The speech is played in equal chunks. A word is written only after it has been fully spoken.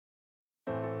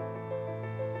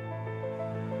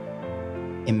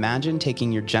Imagine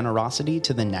taking your generosity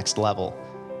to the next level,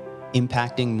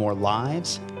 impacting more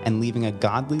lives and leaving a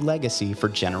godly legacy for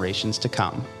generations to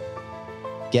come.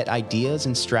 Get ideas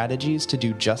and strategies to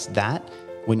do just that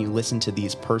when you listen to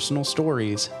these personal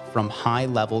stories from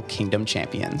high-level kingdom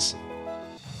champions.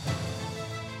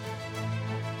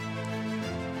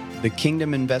 The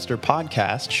Kingdom Investor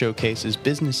Podcast showcases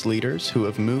business leaders who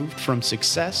have moved from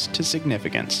success to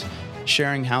significance,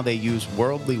 sharing how they use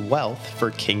worldly wealth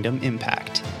for kingdom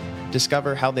impact.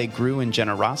 Discover how they grew in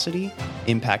generosity,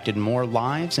 impacted more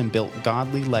lives, and built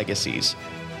godly legacies.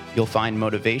 You'll find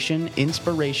motivation,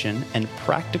 inspiration, and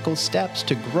practical steps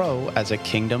to grow as a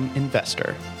kingdom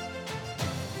investor.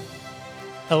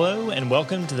 Hello, and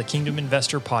welcome to the Kingdom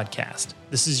Investor Podcast.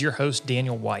 This is your host,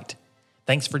 Daniel White.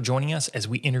 Thanks for joining us as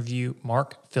we interview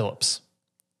Mark Phillips.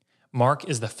 Mark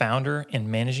is the founder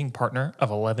and managing partner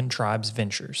of 11 Tribes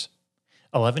Ventures.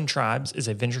 11 Tribes is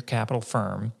a venture capital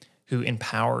firm who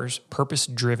empowers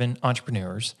purpose-driven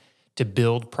entrepreneurs to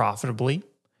build profitably,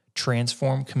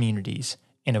 transform communities,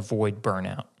 and avoid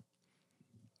burnout.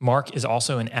 Mark is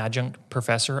also an adjunct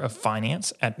professor of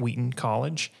finance at Wheaton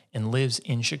College and lives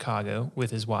in Chicago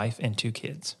with his wife and 2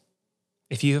 kids.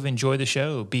 If you have enjoyed the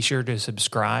show, be sure to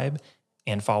subscribe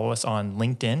and follow us on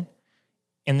LinkedIn,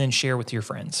 and then share with your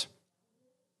friends.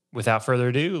 Without further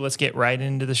ado, let's get right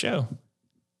into the show.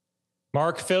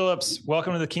 Mark Phillips,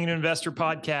 welcome to the Kingdom Investor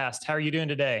Podcast. How are you doing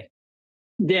today?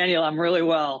 Daniel, I'm really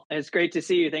well. It's great to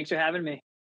see you. Thanks for having me.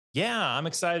 Yeah, I'm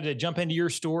excited to jump into your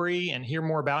story and hear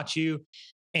more about you.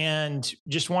 And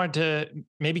just wanted to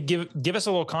maybe give us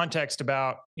a little context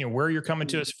about where you're coming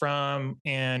to us from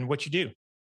and what you do.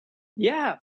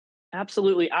 Yeah,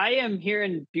 absolutely. I am here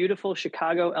in beautiful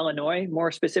Chicago, Illinois,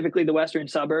 more specifically the western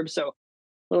suburbs. So a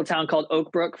little town called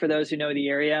Oak Brook, for those who know the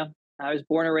area. I was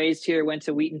born and raised here, went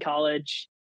to Wheaton College,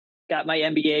 got my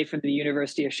MBA from the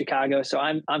University of Chicago. So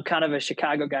I'm kind of a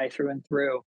Chicago guy through and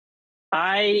through.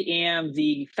 I am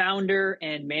the founder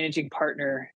and managing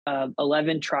partner of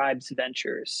 11 Tribes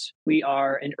Ventures. We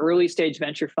are an early stage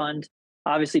venture fund,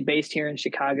 obviously based here in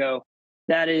Chicago,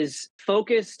 that is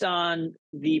focused on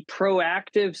the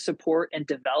proactive support and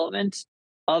development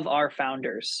of our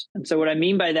founders. And so what I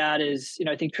mean by that is,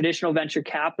 I think traditional venture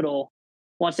capital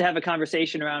wants to have a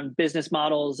conversation around business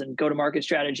models and go-to-market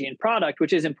strategy and product,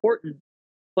 which is important,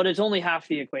 but it's only half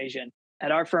the equation.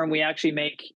 At our firm, we actually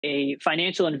make a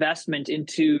financial investment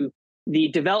into the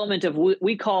development of what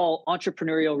we call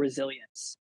entrepreneurial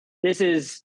resilience. This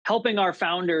is helping our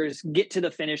founders get to the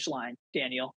finish line,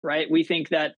 Daniel, right? We think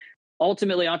that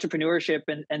ultimately entrepreneurship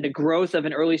and the growth of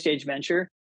an early stage venture,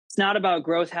 it's not about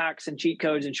growth hacks and cheat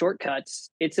codes and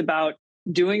shortcuts. It's about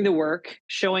doing the work,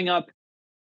 showing up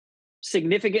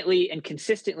significantly and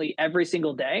consistently every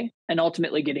single day, and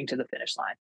ultimately getting to the finish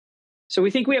line. So we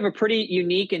think we have a pretty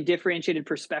unique and differentiated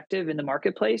perspective in the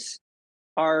marketplace.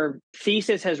 Our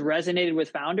thesis has resonated with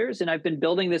founders, and I've been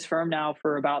building this firm now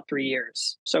for about 3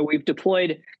 years. So we've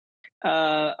deployed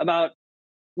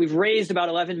we've raised about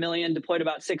 11 million, deployed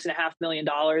about $6.5 million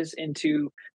into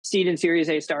seed and Series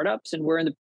A startups. And we're in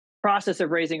the process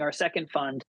of raising our second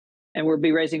fund. And we'll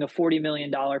be raising a $40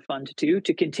 million fund too,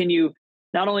 to continue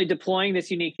not only deploying this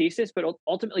unique thesis, but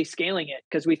ultimately scaling it,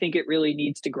 because we think it really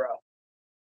needs to grow.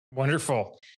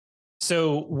 Wonderful.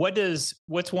 So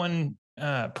what's one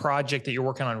project that you're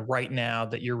working on right now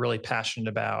that you're really passionate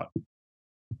about?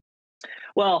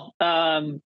 Well,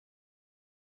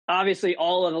 obviously,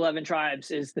 all of 11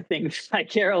 Tribes is the thing that I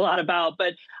care a lot about.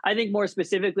 But I think more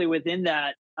specifically within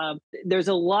that, there's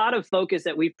a lot of focus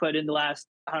that we've put in the last,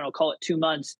 call it 2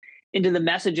 months, into the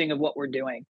messaging of what we're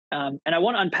doing. And I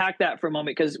want to unpack that for a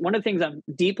moment, because one of the things I'm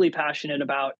deeply passionate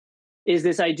about is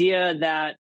this idea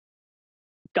that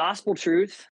gospel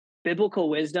truth, biblical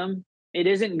wisdom, it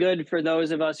isn't good for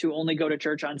those of us who only go to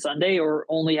church on Sunday or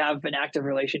only have an active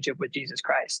relationship with Jesus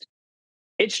Christ.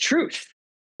 It's truth.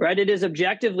 Right? It is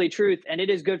objectively truth, and it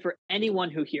is good for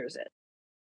anyone who hears it.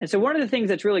 And so one of the things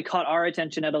that's really caught our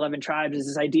attention at 11 Tribes is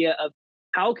this idea of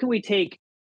how can we take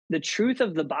the truth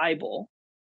of the Bible,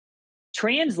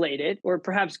 translate it, or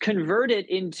perhaps convert it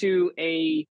into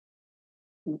a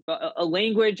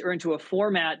language or into a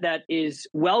format that is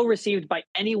well received by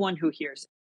anyone who hears it.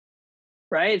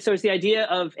 Right? So it's the idea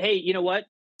of, hey, you know what?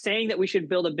 Saying that we should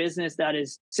build a business that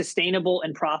is sustainable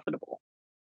and profitable.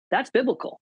 That's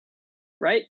biblical.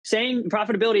 Right? Saying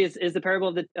profitability is the parable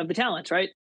of the talents, right?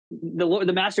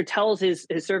 The master tells his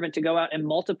servant to go out and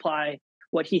multiply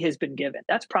what he has been given.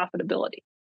 That's profitability.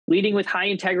 Leading with high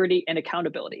integrity and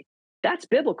accountability. That's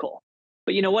biblical.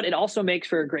 But you know what? It also makes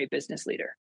for a great business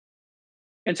leader.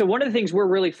 And so one of the things we're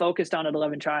really focused on at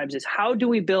 11 Tribes is how do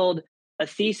we build a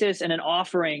thesis and an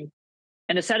offering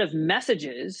and a set of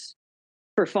messages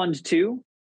for Fund 2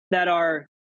 that are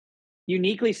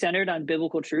uniquely centered on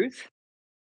biblical truth,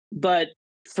 but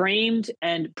framed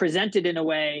and presented in a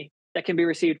way that can be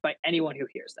received by anyone who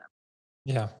hears them.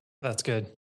 Yeah, that's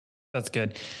good. That's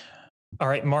good. All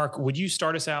right, Mark, would you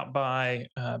start us out by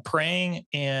praying,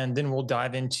 and then we'll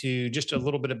dive into just a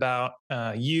little bit about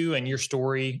you and your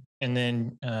story, and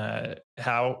then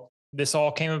how this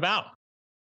all came about.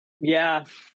 Yeah,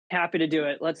 happy to do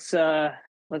it. Let's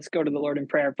go to the Lord in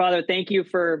prayer. Father, thank you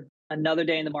for another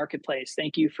day in the marketplace.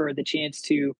 Thank you for the chance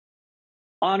to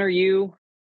honor you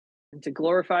and to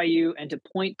glorify you and to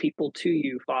point people to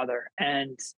you, Father.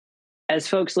 And as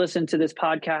folks listen to this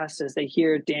podcast, as they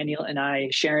hear Daniel and I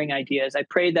sharing ideas, I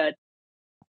pray that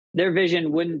their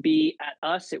vision wouldn't be at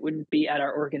us, it wouldn't be at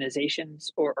our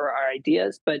organizations or our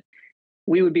ideas, but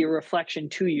we would be a reflection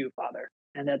to you, Father,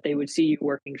 and that they would see you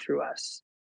working through us.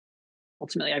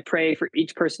 Ultimately, I pray for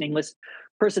each person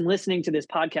listening to this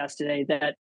podcast today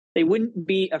that they wouldn't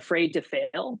be afraid to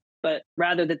fail, but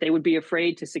rather that they would be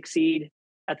afraid to succeed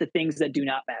at the things that do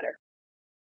not matter.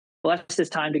 Bless this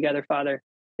time together, Father.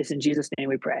 It's in Jesus' name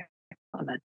we pray.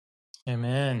 Amen.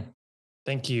 Amen.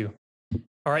 Thank you.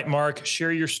 All right, Mark,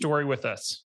 share your story with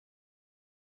us.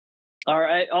 All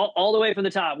right, all the way from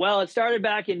the top. Well, it started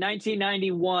back in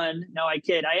 1991. No, I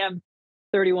kid. I am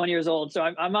 31 years old, so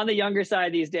I'm on the younger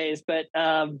side these days. But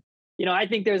I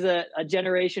think there's a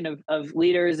generation of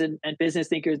leaders and business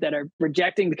thinkers that are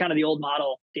rejecting the old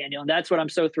model, Daniel, and that's what I'm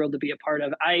so thrilled to be a part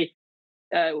of. I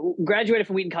graduated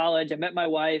from Wheaton College. I met my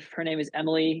wife. Her name is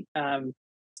Emily.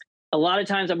 A lot of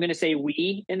times I'm going to say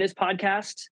we in this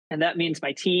podcast, and that means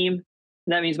my team,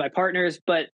 and that means my partners.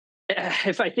 But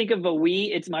if I think of a we,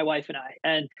 it's my wife and I.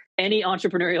 And any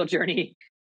entrepreneurial journey,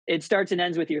 it starts and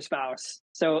ends with your spouse.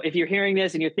 So if you're hearing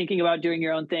this and you're thinking about doing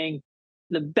your own thing,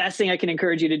 the best thing I can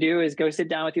encourage you to do is go sit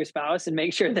down with your spouse and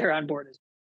make sure they're on board as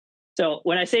well. So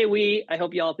when I say we, I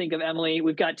hope you all think of Emily.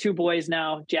 We've got 2 boys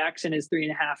now. Jackson is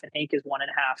 3.5 and Hank is 1.5.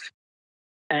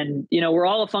 And, we're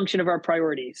all a function of our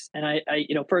priorities. And I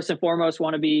first and foremost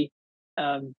want to be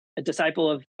a disciple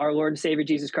of our Lord and Savior,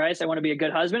 Jesus Christ. I want to be a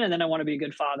good husband, and then I want to be a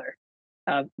good father.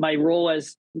 My role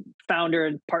as founder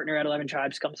and partner at 11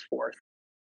 Tribes comes forth.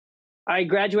 I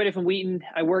graduated from Wheaton.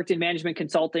 I worked in management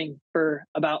consulting for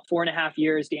about 4.5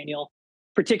 years, Daniel,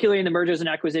 particularly in the mergers and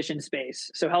acquisition space.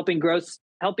 So helping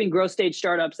growth stage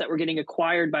startups that were getting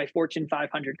acquired by Fortune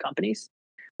 500 companies.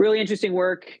 Really interesting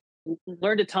work.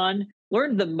 Learned a ton.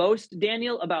 Learned the most,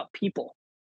 Daniel, about people.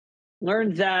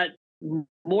 Learned that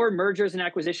more mergers and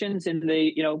acquisitions in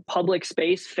the public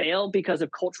space fail because of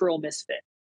cultural misfit.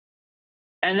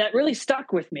 And that really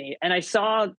stuck with me. And I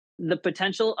saw the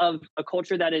potential of a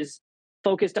culture that is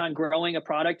focused on growing a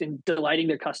product and delighting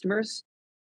their customers,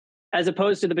 as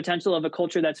opposed to the potential of a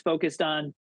culture that's focused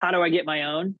on how do I get my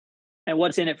own and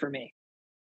what's in it for me.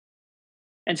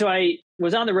 And so I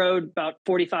was on the road about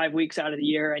 45 weeks out of the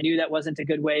year. I knew that wasn't a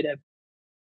good way to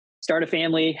start a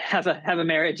family, have a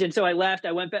marriage. And so I left.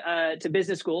 I went to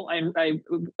business school. I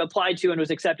applied to and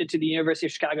was accepted to the University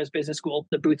of Chicago's business school,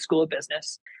 the Booth School of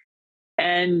Business,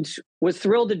 and was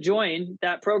thrilled to join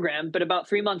that program. But about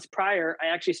 3 months prior, I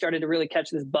actually started to really catch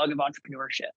this bug of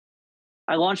entrepreneurship.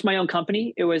 I launched my own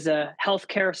company. It was a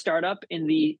healthcare startup in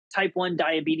the type 1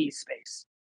 diabetes space.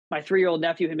 My 3-year-old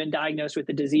nephew had been diagnosed with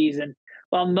the disease. And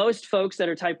while most folks that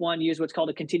are type 1 use what's called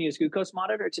a continuous glucose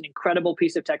monitor, it's an incredible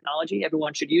piece of technology.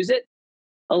 Everyone should use it.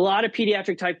 A lot of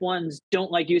pediatric type 1s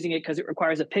don't like using it because it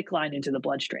requires a PICC line into the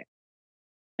bloodstream.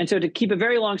 And so to keep a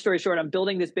very long story short, I'm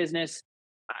building this business.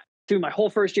 Through my whole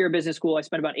first year of business school, I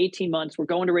spent about 18 months. We're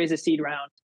going to raise a seed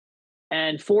round.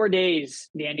 And 4 days,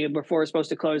 Daniel, before we're supposed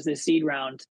to close this seed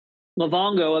round,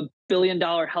 Livongo, a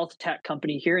billion-dollar health tech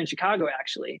company here in Chicago,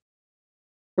 actually,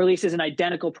 releases an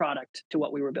identical product to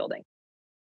what we were building.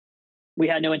 We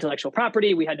had no intellectual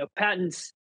property. We had no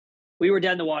patents. We were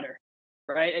dead in the water,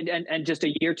 right? And just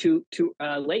a year too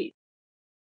late.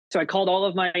 So I called all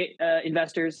of my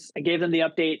investors. I gave them the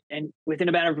update. And within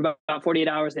a matter of about 48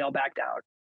 hours, they all backed out.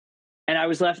 And I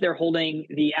was left there holding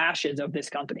the ashes of this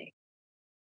company.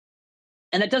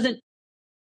 And that doesn't,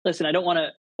 listen, I don't want to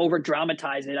over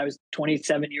dramatize it. I was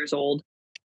 27 years old.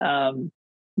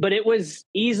 But it was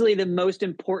easily the most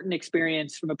important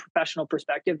experience from a professional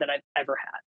perspective that I've ever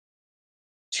had.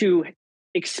 To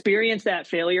experience that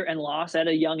failure and loss at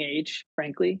a young age,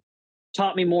 frankly,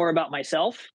 taught me more about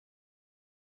myself,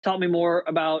 taught me more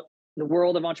about the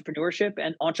world of entrepreneurship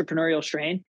and entrepreneurial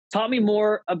strain, taught me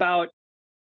more about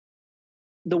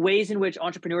the ways in which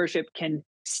entrepreneurship can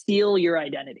steal your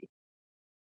identity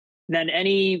than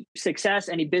any success,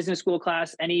 any business school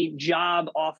class, any job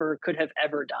offer could have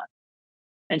ever done.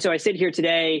 And so I sit here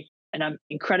today And I'm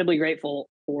incredibly grateful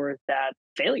for that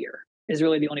failure, is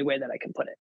really the only way that I can put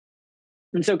it.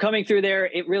 And so coming through there,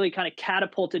 it really kind of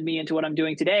catapulted me into what I'm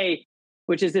doing today,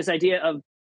 which is this idea of,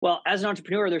 well, as an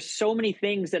entrepreneur, there's so many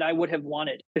things that I would have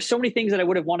wanted. There's so many things that I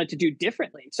would have wanted to do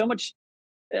differently, so much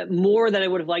more that I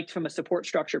would have liked from a support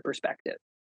structure perspective.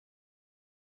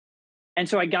 And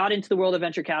so I got into the world of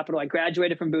venture capital. I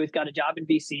graduated from Booth, got a job in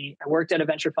VC. I worked at a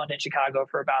venture fund in Chicago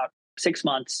for about 6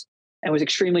 months and was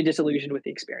extremely disillusioned with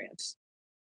the experience.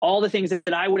 All the things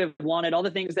that I would have wanted, all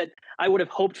the things that I would have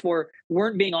hoped for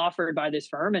weren't being offered by this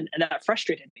firm, and that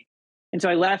frustrated me. And so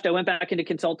I left. I went back into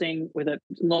consulting with a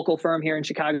local firm here in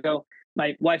Chicago.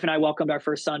 My wife and I welcomed our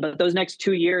first son. But those next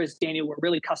 2 years, Daniel, were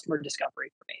really customer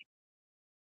discovery for me.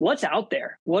 What's out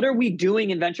there? What are we doing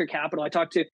in venture capital? I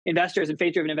talked to investors and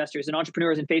faith-driven investors and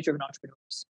entrepreneurs and faith-driven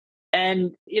entrepreneurs.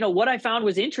 And what I found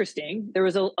was interesting. There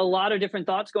was a lot of different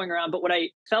thoughts going around, but what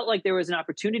I felt like there was an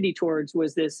opportunity towards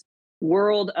was this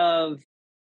world of,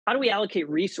 how do we allocate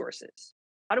resources?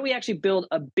 How do we actually build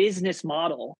a business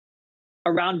model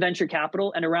around venture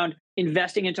capital and around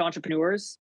investing into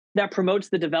entrepreneurs that promotes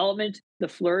the development, the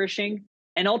flourishing,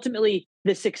 and ultimately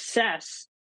the success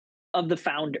of the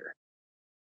founder?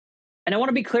 And I want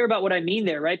to be clear about what I mean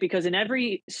there, right? Because in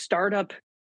every startup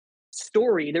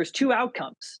story, there's two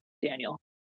outcomes, Daniel.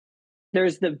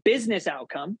 There's the business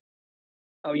outcome.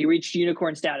 Oh, you reached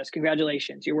unicorn status.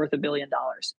 Congratulations. You're worth $1 billion.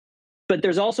 But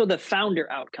there's also the founder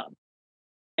outcome.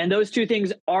 And those two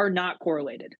things are not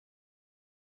correlated.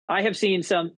 I have seen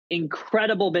some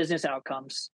incredible business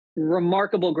outcomes,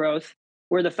 remarkable growth,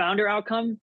 where the founder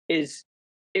outcome is,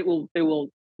 it will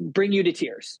bring you to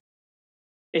tears.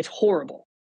 It's horrible.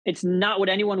 It's not what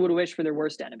anyone would wish for their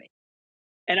worst enemy.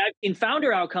 And I've seen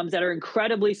founder outcomes that are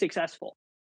incredibly successful.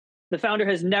 The founder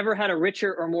has never had a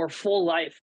richer or more full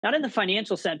life, not in the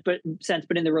financial sense, but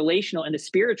in the relational and the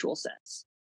spiritual sense.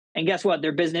 And guess what?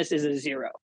 Their business is a zero.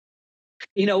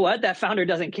 You know what? That founder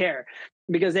doesn't care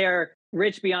because they are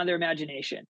rich beyond their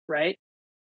imagination, right?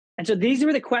 And so these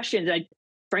were the questions.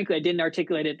 Frankly, I didn't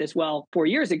articulate it this well 4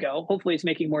 years ago. Hopefully it's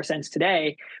making more sense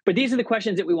today. But these are the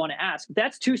questions that we want to ask.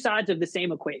 That's two sides of the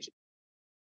same equation.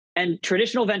 And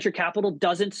traditional venture capital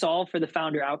doesn't solve for the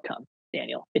founder outcome,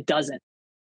 Daniel. It doesn't.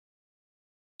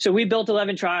 So we built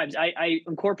 11 tribes. I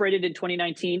incorporated in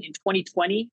 2019. In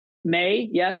 2020, May,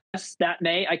 yes, that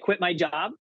May, I quit my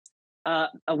job.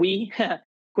 We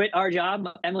quit our job.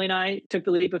 Emily and I took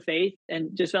the leap of faith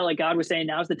and just felt like God was saying,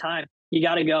 now's the time. You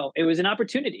got to go. It was an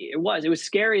opportunity. It was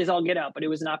scary as all get out, but it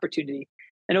was an opportunity.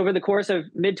 And over the course of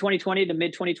mid 2020 to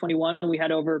mid 2021, we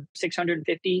had over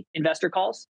 650 investor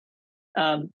calls.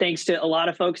 Thanks to a lot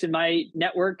of folks in my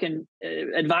network and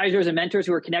advisors and mentors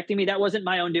who were connecting me. That wasn't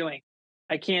my own doing.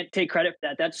 I can't take credit for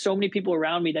that. That's so many people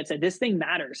around me that said, this thing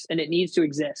matters and it needs to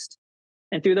exist.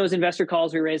 And through those investor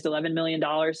calls, we raised $11 million.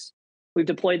 We've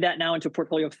deployed that now into a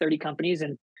portfolio of 30 companies,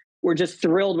 and we're just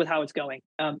thrilled with how it's going,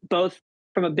 both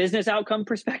from a business outcome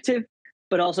perspective,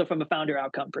 but also from a founder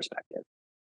outcome perspective.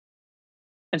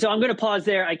 And so I'm going to pause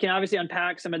there. I can obviously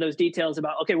unpack some of those details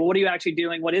about, okay, well, what are you actually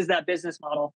doing? What is that business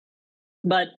model?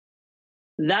 But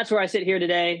that's where I sit here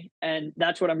today, and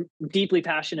that's what I'm deeply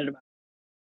passionate about.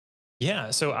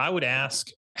 Yeah. So I would ask,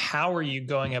 how are you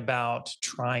going about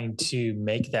trying to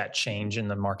make that change in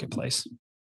the marketplace?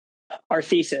 Our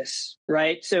thesis,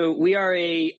 right? So we are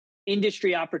a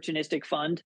industry opportunistic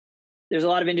fund. There's a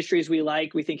lot of industries we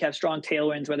think have strong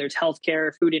tailwinds, whether it's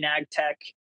healthcare, food and ag tech,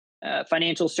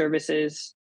 financial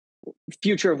services.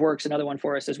 Future of work's another one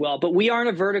for us as well. But we aren't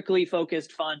a vertically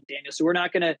focused fund, Daniel. So we're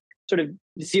not going to sort of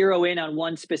zero in on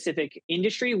one specific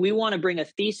industry. We want to bring a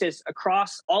thesis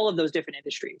across all of those different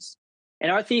industries. And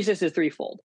our thesis is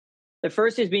threefold. The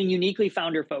first is being uniquely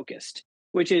founder focused,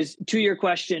 which is to your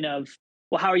question of,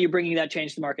 well, how are you bringing that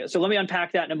change to the market? So let me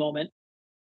unpack that in a moment.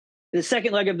 The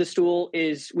second leg of the stool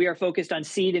is we are focused on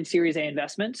seed and Series A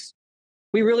investments.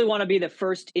 We really want to be the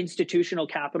first institutional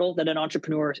capital that an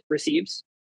entrepreneur receives.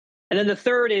 And then the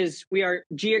third is we are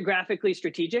geographically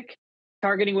strategic,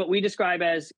 targeting what we describe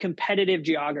as competitive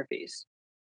geographies.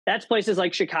 That's places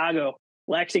like Chicago,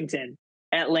 Lexington,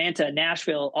 Atlanta,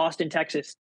 Nashville, Austin,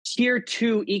 Texas, tier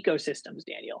 2 ecosystems,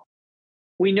 Daniel.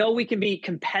 We know we can be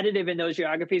competitive in those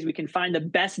geographies. We can find the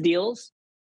best deals.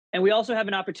 And we also have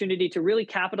an opportunity to really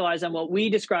capitalize on what we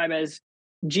describe as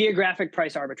geographic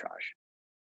price arbitrage.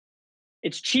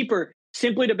 It's cheaper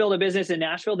simply to build a business in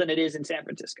Nashville than it is in San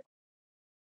Francisco.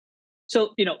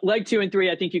 So, leg 2 and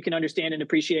 3, I think you can understand and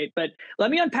appreciate. But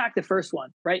let me unpack the first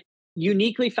one, right?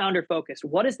 Uniquely founder focused.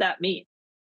 What does that mean?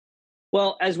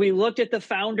 Well, as we looked at the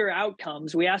founder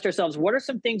outcomes, we asked ourselves, what are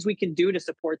some things we can do to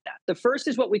support that? The first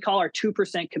is what we call our 2%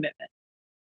 commitment.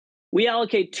 We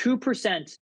allocate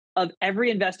 2% of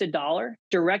every invested dollar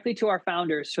directly to our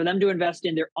founders for them to invest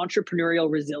in their entrepreneurial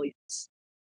resilience.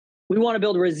 We want to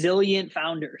build resilient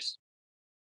founders.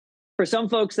 For some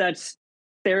folks, that's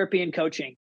therapy and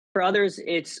coaching. For others,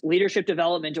 it's leadership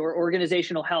development or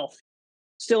organizational health.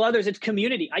 Still others, it's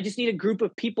community. I just need a group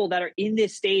of people that are in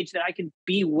this stage that I can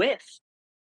be with.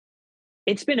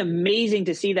 It's been amazing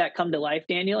to see that come to life,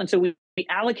 Daniel. And so we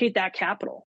allocate that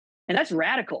capital. And that's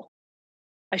radical.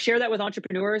 I share that with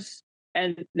entrepreneurs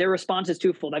and their response is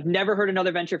twofold. I've never heard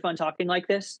another venture fund talking like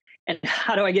this. And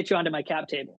how do I get you onto my cap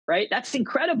table, right? That's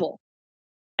incredible.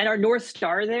 And our North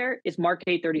Star there is Mark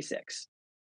 8:36.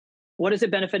 What does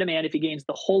it benefit a man if he gains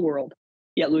the whole world,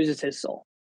 yet loses his soul?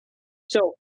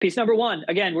 So piece number one,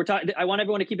 again, I want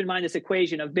everyone to keep in mind this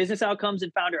equation of business outcomes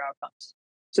and founder outcomes.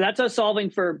 So that's us solving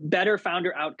for better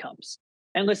founder outcomes.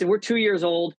 And listen, we're 2 years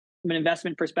old from an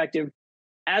investment perspective.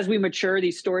 As we mature,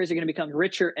 these stories are going to become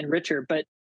richer and richer, but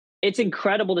it's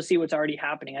incredible to see what's already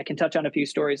happening. I can touch on a few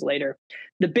stories later.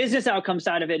 The business outcome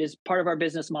side of it is part of our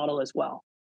business model as well.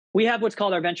 We have what's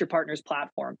called our venture partners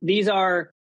platform. These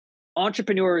are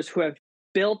entrepreneurs who have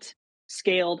built,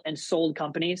 scaled, and sold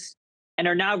companies and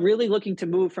are now really looking to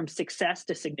move from success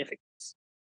to significance.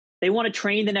 They want to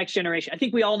train the next generation. I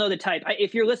think we all know the type.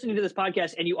 If you're listening to this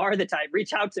podcast and you are the type,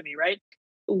 reach out to me, right?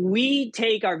 We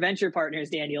take our venture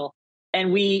partners, Daniel,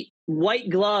 and we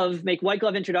make white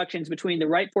glove introductions between the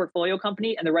right portfolio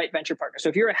company and the right venture partner. So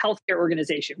if you're a healthcare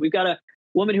organization, we've got a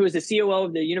woman who is the COO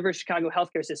of the University of Chicago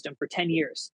healthcare system for 10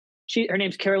 years. Her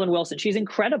name's Carolyn Wilson. She's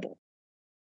incredible.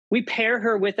 We pair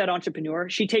her with that entrepreneur.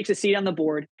 She takes a seat on the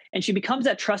board and she becomes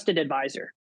that trusted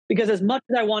advisor. Because as much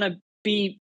as I want to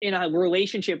be in a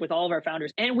relationship with all of our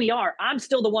founders, and we are, I'm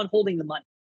still the one holding the money.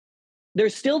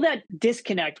 There's still that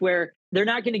disconnect where they're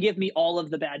not going to give me all of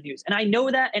the bad news. And I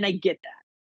know that and I get that.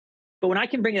 But when I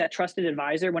can bring that trusted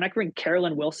advisor, when I can bring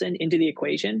Carolyn Wilson into the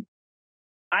equation,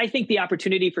 I think the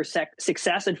opportunity for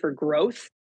success and for growth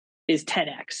is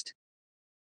 10x'd.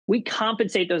 We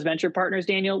compensate those venture partners,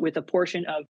 Daniel, with a portion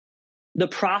of the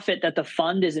profit that the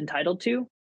fund is entitled to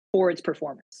for its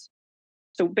performance.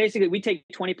 So basically, we take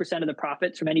 20% of the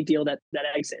profits from any deal that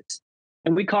exits,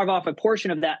 and we carve off a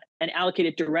portion of that and allocate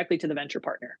it directly to the venture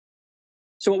partner.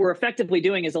 So what we're effectively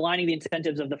doing is aligning the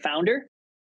incentives of the founder,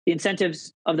 the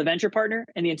incentives of the venture partner,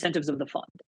 and the incentives of the fund.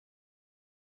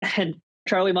 And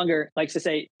Charlie Munger likes to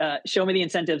say, show me the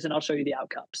incentives and I'll show you the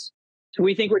outcomes. So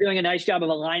we think we're doing a nice job of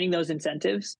aligning those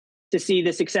incentives to see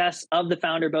the success of the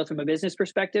founder, both from a business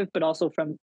perspective, but also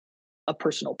from a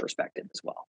personal perspective as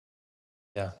well.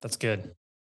 Yeah, that's good.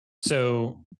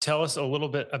 So tell us a little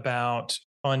bit about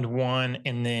Fund 1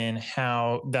 and then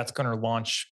how that's going to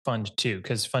launch Fund 2,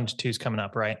 because Fund 2 is coming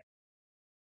up, right?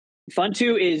 Fund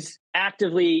 2 is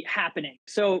actively happening.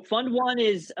 So Fund 1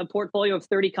 is a portfolio of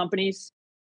 30 companies.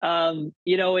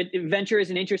 Venture is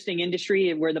an interesting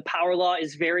industry where the power law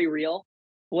is very real.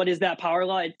 What is that power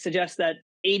law? It suggests that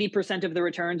 80% of the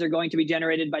returns are going to be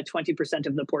generated by 20%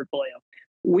 of the portfolio.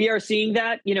 We are seeing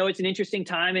that. It's an interesting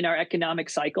time in our economic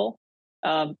cycle.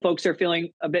 Folks are feeling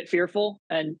a bit fearful.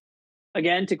 And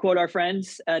again, to quote our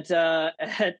friends at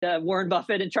Warren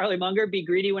Buffett and Charlie Munger, be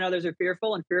greedy when others are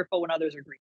fearful and fearful when others are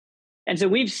greedy. And so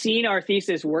we've seen our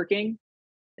thesis working.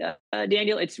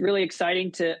 Daniel, it's really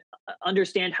exciting to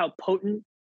understand how potent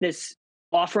this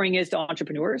offering is to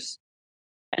entrepreneurs.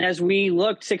 And as we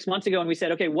looked 6 months ago and we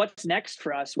said, okay, what's next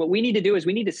for us? What we need to do is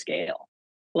we need to scale.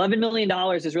 $11 million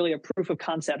is really a proof of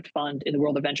concept fund in the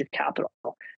world of venture capital.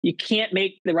 You can't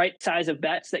make the right size of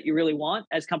bets that you really want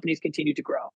as companies continue to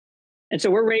grow. And so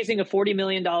we're raising a $40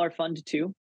 million fund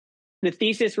too. The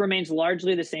thesis remains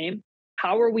largely the same.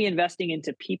 How are we investing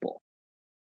into people?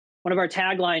 One of our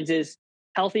taglines is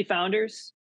healthy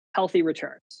founders, healthy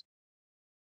returns.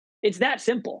 It's that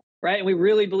simple, right? And we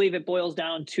really believe it boils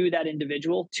down to that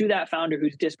individual, to that founder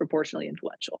who's disproportionately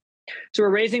influential. So we're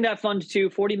raising that fund to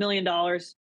 $40 million.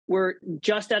 We're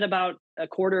just at about a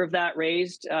quarter of that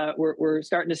raised. We're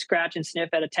starting to scratch and sniff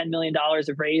at a $10 million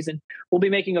of raise, and we'll be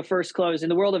making a first close. In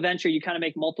the world of venture, you kind of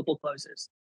make multiple closes.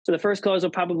 So the first close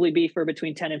will probably be for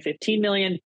between 10 and 15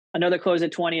 million, another close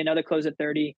at 20, another close at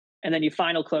 30, and then you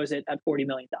final close it at $40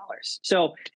 million.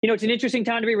 So, it's an interesting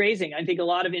time to be raising. I think a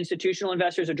lot of institutional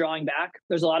investors are drawing back.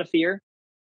 There's a lot of fear.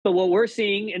 But what we're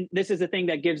seeing, and this is the thing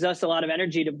that gives us a lot of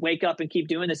energy to wake up and keep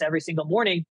doing this every single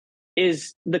morning,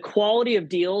 is the quality of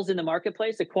deals in the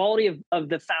marketplace, the quality of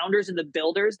the founders and the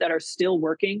builders that are still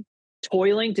working,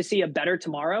 toiling to see a better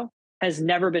tomorrow has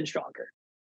never been stronger.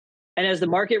 And as the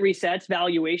market resets,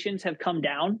 valuations have come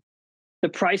down. The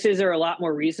prices are a lot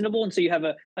more reasonable. And so you have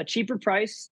a cheaper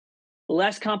price,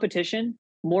 less competition,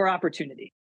 more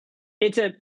opportunity. It's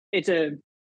a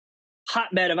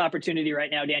hotbed of opportunity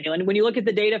right now, Daniel. And when you look at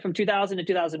the data from 2000 to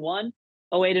 2001,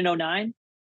 08 and 09,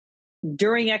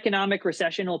 during economic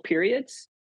recessional periods,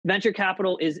 venture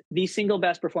capital is the single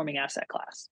best performing asset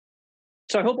class.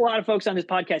 So I hope a lot of folks on this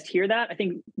podcast hear that. I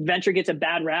think venture gets a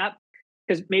bad rap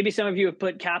because maybe some of you have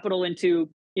put capital into,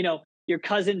 your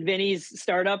cousin Vinny's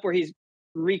startup where he's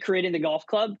recreating the golf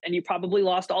club and you probably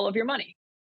lost all of your money.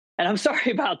 And I'm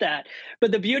sorry about that.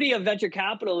 But the beauty of venture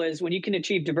capital is when you can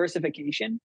achieve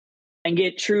diversification and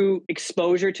get true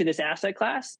exposure to this asset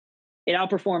class, it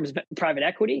outperforms private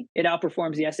equity. It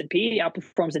outperforms the S&P, it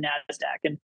outperforms the NASDAQ.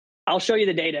 And I'll show you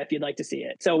the data if you'd like to see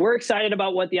it. So we're excited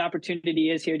about what the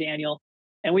opportunity is here, Daniel.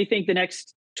 And we think the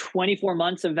next 24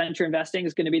 months of venture investing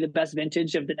is going to be the best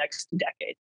vintage of the next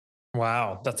decade.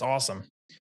 Wow, that's awesome.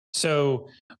 So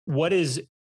what is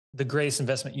the greatest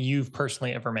investment you've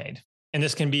personally ever made? And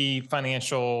this can be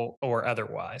financial or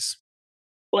otherwise.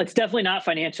 Well, it's definitely not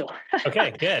financial.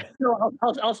 Okay, good. So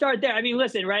I'll start there. I mean,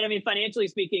 listen, right? I mean, financially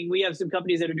speaking, we have some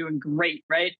companies that are doing great,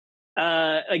 right?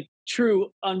 Like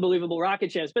true, unbelievable rocket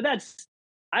ships. But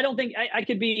I don't think I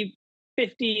could be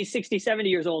 50, 60, 70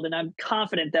 years old, and I'm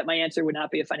confident that my answer would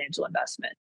not be a financial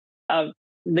investment.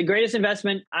 The greatest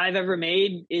investment I've ever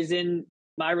made is in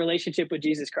my relationship with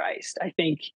Jesus Christ. I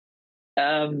think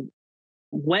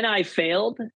when I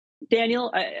failed,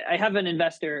 Daniel, I have an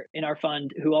investor in our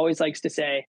fund who always likes to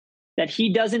say that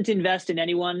he doesn't invest in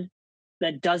anyone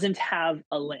that doesn't have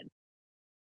a limp.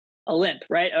 A limp,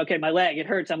 right? Okay, my leg, it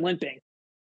hurts, I'm limping.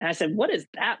 And I said, what does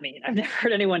that mean? I've never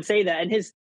heard anyone say that. And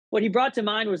what he brought to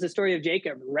mind was the story of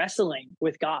Jacob wrestling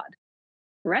with God.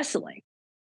 Wrestling.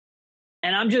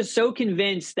 And I'm just so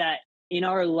convinced that in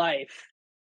our life,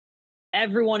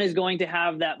 everyone is going to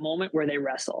have that moment where they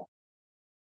wrestle.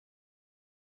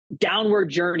 Downward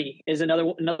journey is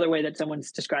another way that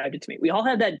someone's described it to me. We all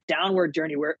have that downward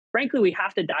journey where, frankly, we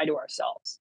have to die to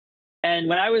ourselves. And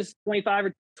when I was 25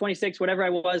 or 26, whatever I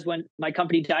was, when my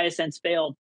company Diasense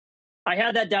failed, I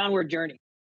had that downward journey.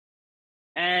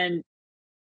 And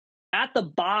at the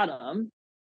bottom,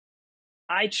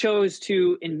 I chose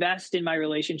to invest in my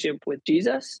relationship with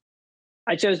Jesus.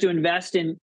 I chose to invest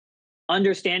in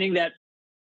understanding that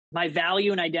my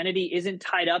value and identity isn't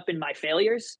tied up in my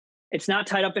failures. It's not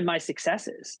tied up in my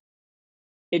successes.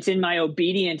 It's in my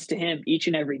obedience to him each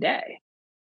and every day.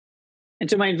 And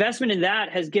so my investment in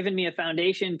that has given me a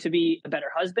foundation to be a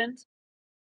better husband,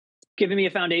 given me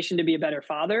a foundation to be a better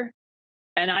father.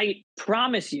 And I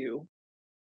promise you,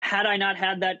 had I not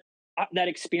had that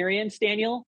experience,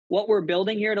 Daniel, what we're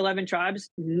building here at 11 Tribes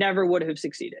never would have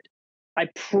succeeded. I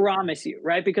promise you,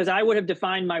 right? Because I would have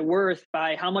defined my worth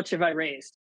by how much have I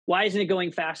raised? Why isn't it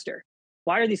going faster?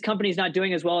 Why are these companies not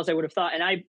doing as well as I would have thought? And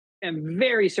I am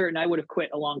very certain I would have quit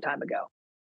a long time ago.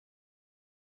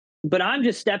 But I'm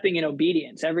just stepping in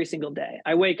obedience every single day.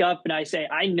 I wake up and I say,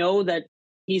 I know that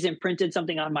he's imprinted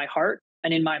something on my heart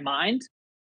and in my mind,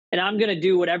 and I'm going to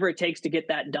do whatever it takes to get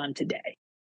that done today.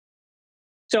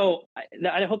 So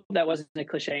I hope that wasn't a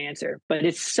cliche answer, but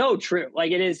it's so true.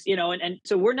 Like it is, and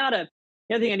so the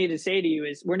other thing I need to say to you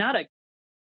is we're not a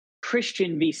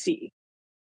Christian VC,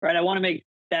 right? I want to make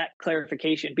that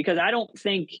clarification because I don't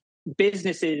think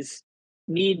businesses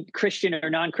need Christian or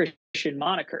non-Christian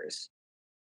monikers.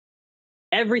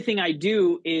 Everything I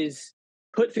do is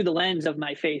put through the lens of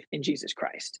my faith in Jesus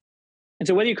Christ. And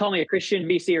so whether you call me a Christian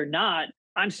VC or not,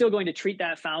 I'm still going to treat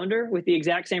that founder with the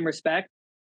exact same respect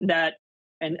that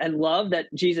and love that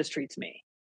Jesus treats me.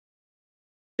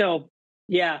 So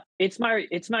yeah, it's my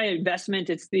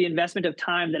investment. It's the investment of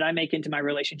time that I make into my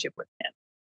relationship with him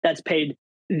that's paid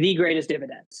the greatest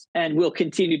dividends and will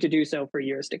continue to do so for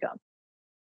years to come.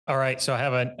 All right. So I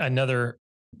have another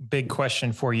big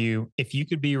question for you. If you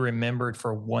could be remembered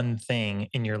for one thing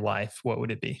in your life, what would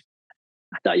it be?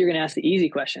 I thought you were going to ask the easy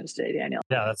questions today, Daniel.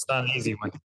 Yeah, that's not an easy one.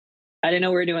 I didn't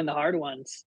know we were doing the hard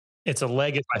ones. It's a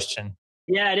legacy question.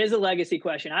 Yeah, it is a legacy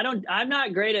question. I'm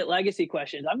not great at legacy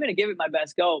questions. I'm going to give it my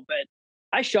best go, but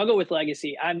I struggle with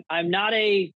legacy. I'm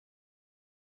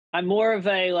more of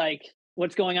a like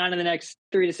what's going on in the next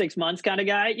 3 to 6 months kind of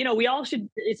guy. We all should,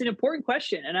 it's an important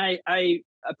question. And I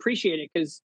appreciate it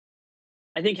because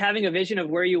I think having a vision of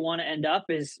where you want to end up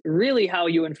is really how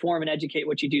you inform and educate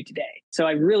what you do today. So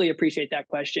I really appreciate that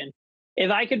question.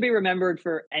 If I could be remembered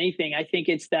for anything, I think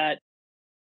it's that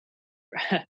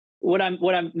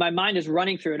my mind is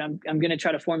running through, and I'm going to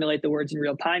try to formulate the words in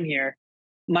real time here.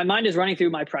 My mind is running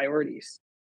through my priorities.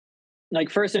 Like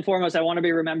first and foremost, I want to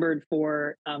be remembered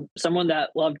for someone that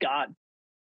loved God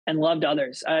and loved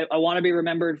others. I want to be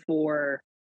remembered for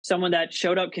someone that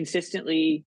showed up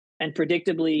consistently and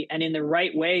predictably and in the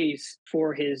right ways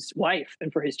for his wife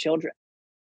and for his children.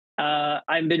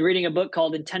 I've been reading a book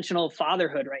called Intentional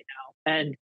Fatherhood right now.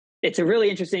 And it's a really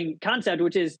interesting concept,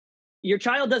 which is your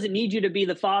child doesn't need you to be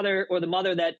the father or the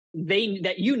mother that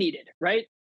you needed, right?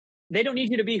 They don't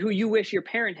need you to be who you wish your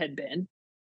parent had been.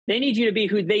 They need you to be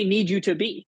who they need you to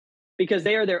be, because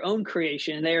they are their own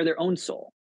creation. They are their own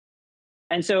soul.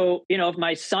 And so, if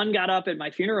my son got up at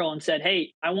my funeral and said,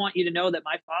 "Hey, I want you to know that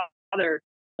my father,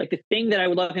 like, the thing that I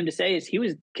would love him to say is he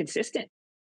was consistent.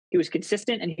 He was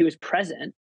consistent and he was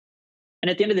present. And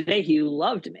at the end of the day, he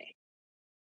loved me."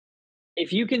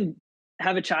 If you can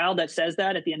have a child that says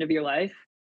that at the end of your life,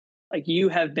 like, you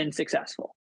have been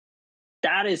successful.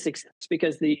 That is success,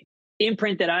 because the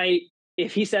imprint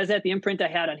if he says that, the imprint I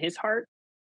had on his heart,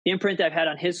 the imprint I've had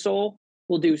on his soul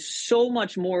will do so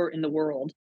much more in the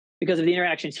world because of the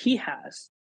interactions he has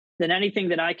than anything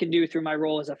that I can do through my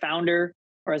role as a founder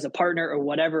or as a partner or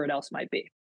whatever it else might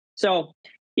be. So,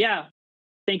 yeah,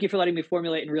 thank you for letting me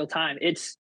formulate in real time.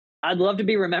 I'd love to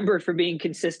be remembered for being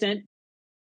consistent,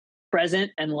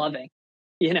 present, and loving.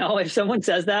 If someone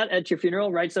says that at your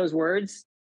funeral, writes those words,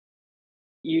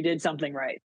 you did something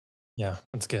right. Yeah,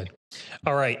 that's good.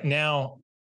 All right. Now,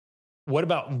 what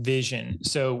about vision?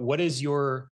 So what is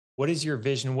your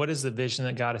vision? What is the vision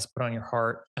that God has put on your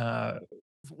heart,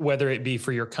 whether it be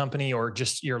for your company or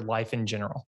just your life in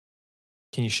general?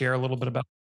 Can you share a little bit about?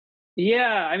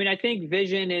 Yeah. I think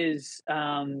vision is,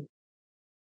 I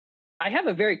have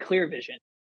a very clear vision,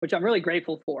 which I'm really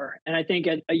grateful for. And I think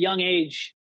at a young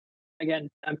age, again,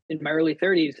 I'm in my early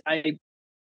 30s,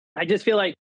 I just feel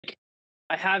like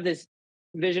I have this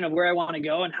vision of where I want to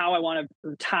go and how I want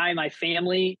to tie my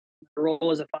family, my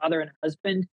role as a father and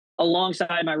husband,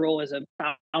 alongside my role as a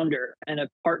founder and a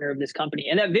partner of this company.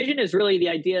 And that vision is really the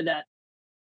idea that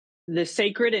the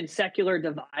sacred and secular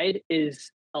divide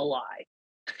is a lie.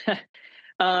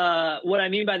 What I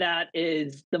mean by that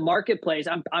is the marketplace.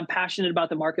 I'm passionate about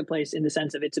the marketplace in the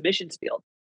sense of it's a missions field,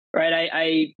 right?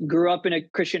 I grew up in a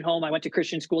Christian home. I went to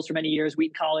Christian schools for many years,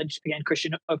 Wheaton College, again,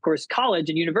 Christian, of course, college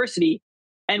and university.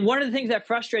 And one of the things that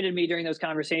frustrated me during those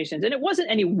conversations, and it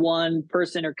wasn't any one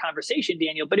person or conversation,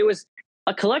 Daniel, but it was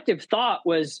a collective thought,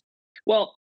 was,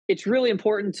 well, it's really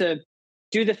important to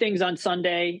do the things on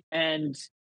Sunday and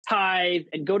tithe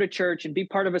and go to church and be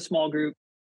part of a small group.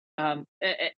 And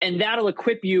that'll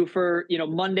equip you for,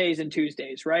 Mondays and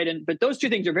Tuesdays, right? But those two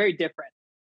things are very different,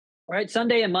 right?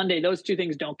 Sunday and Monday, those two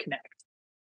things don't connect.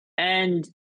 And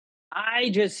I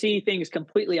just see things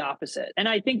completely opposite. And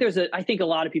I think a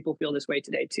lot of people feel this way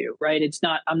today too, right?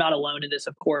 I'm not alone in this,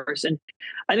 of course. And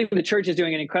I think the church is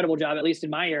doing an incredible job, at least in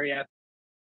my area,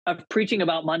 of preaching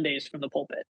about Mondays from the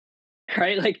pulpit,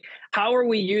 right? Like, how are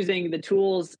we using the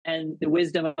tools and the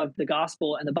wisdom of the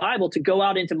gospel and the Bible to go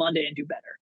out into Monday and do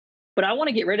better? But I want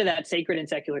to get rid of that sacred and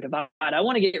secular divide. I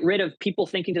want to get rid of people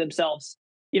thinking to themselves,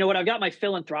 I've got my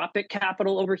philanthropic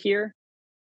capital over here.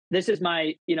 This is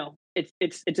my,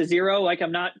 it's a zero. Like,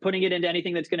 I'm not putting it into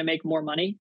anything that's going to make more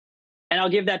money. And I'll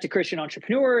give that to Christian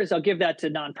entrepreneurs. I'll give that to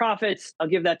nonprofits. I'll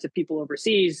give that to people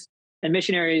overseas and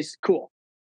missionaries. Cool.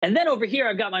 And then over here,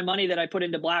 I've got my money that I put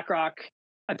into BlackRock.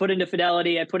 I put into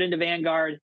Fidelity. I put into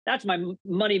Vanguard. That's my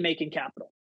money-making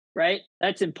capital, right?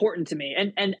 That's important to me.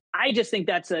 And I just think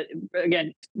that's,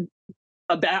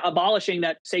 abolishing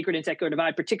that sacred and secular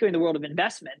divide, particularly in the world of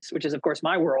investments, which is, of course,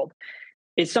 my world.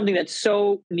 It's something that's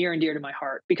so near and dear to my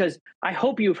heart, because I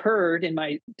hope you've heard in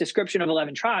my description of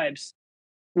 11 tribes,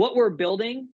 what we're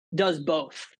building does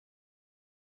both.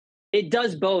 It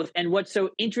does both. And what's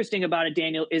so interesting about it,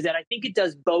 Daniel, is that I think it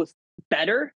does both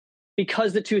better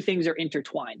because the two things are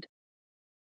intertwined.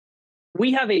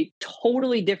 We have a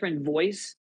totally different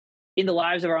voice in the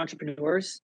lives of our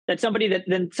entrepreneurs than somebody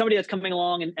that's coming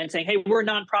along and saying, hey, we're a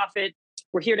nonprofit.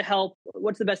 We're here to help.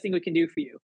 What's the best thing we can do for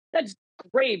you? That's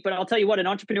great. But I'll tell you what, an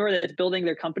entrepreneur that's building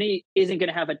their company isn't going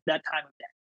to have that time of day.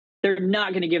 They're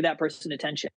not going to give that person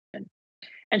attention.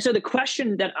 And so the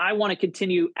question that I want to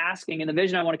continue asking, and the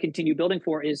vision I want to continue building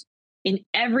for, is in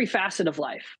every facet of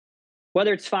life,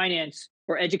 whether it's finance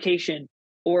or education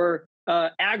or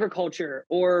agriculture,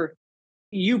 or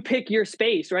you pick your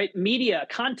space, right? Media,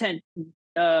 content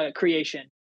creation.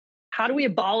 How do we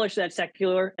abolish that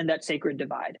secular and that sacred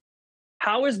divide?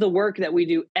 How is the work that we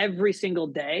do every single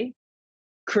day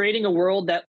creating a world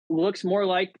that looks more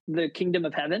like the kingdom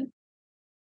of heaven,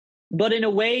 but in a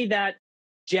way that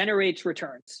generates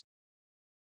returns?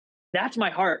 That's my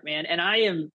heart, man. And I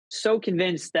am so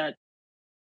convinced that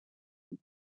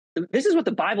this is what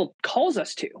the Bible calls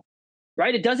us to,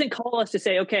 right? It doesn't call us to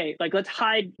say, okay, like, let's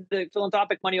hide the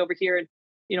philanthropic money over here. And,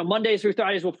 Mondays through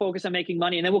Fridays, we'll focus on making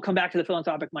money, and then we'll come back to the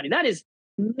philanthropic money. That is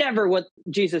never what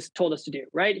Jesus told us to do,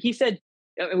 right? He said,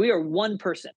 we are one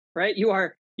person, right? You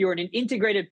are you're an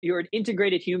integrated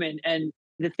human, and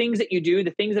the things that you do,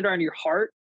 the things that are in your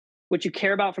heart, what you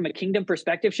care about from a kingdom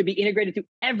perspective, should be integrated through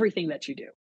everything that you do.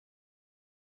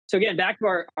 So again, back to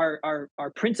our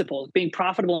principles, being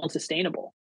profitable and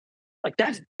sustainable, like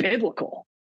that's biblical.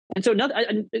 And so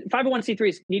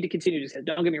 501c3s need to continue to exist,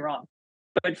 don't get me wrong.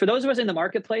 But for those of us in the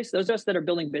marketplace, those of us that are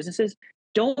building businesses,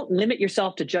 don't limit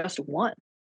yourself to just one.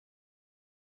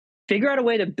 Figure out a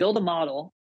way to build a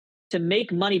model to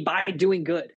make money by doing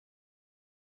good.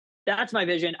 That's my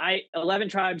vision. 11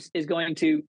 Tribes is going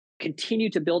to continue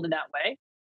to build in that way.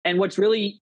 And what's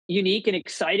really unique and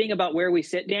exciting about where we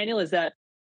sit, Daniel, is that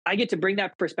I get to bring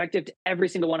that perspective to every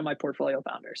single one of my portfolio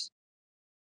founders.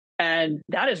 And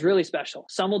that is really special.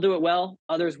 Some will do it well,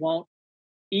 others won't.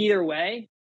 Either way,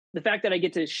 the fact that I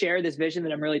get to share this vision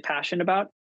that I'm really passionate about,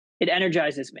 it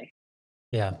energizes me.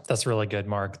 Yeah, that's really good,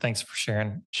 Mark. Thanks for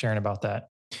sharing about that.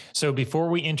 So before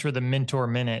we enter the Mentor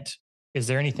Minute, is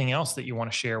there anything else that you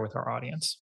want to share with our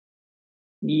audience?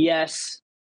 Yes.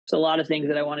 There's a lot of things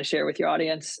that I want to share with your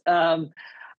audience.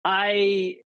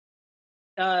 I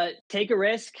take a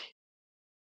risk.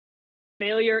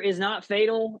 Failure is not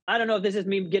fatal. I don't know if this is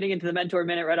me getting into the Mentor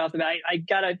Minute right off the bat.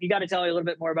 You gotta tell me a little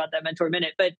bit more about that Mentor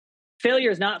Minute. But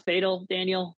failure is not fatal,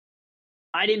 Daniel.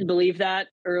 I didn't believe that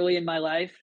early in my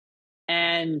life,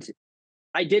 and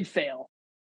I did fail,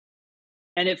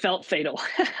 and it felt fatal.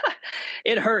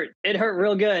 It hurt. It hurt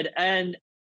real good, and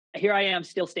here I am,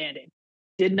 still standing.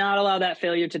 Did not allow that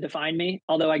failure to define me,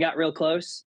 although I got real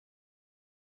close.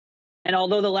 And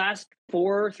although the last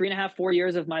 3.5, 4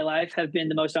 years of my life have been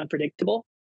the most unpredictable,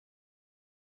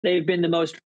 they've been the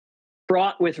most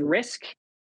fraught with risk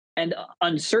and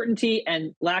uncertainty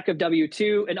and lack of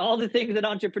W-2 and all the things that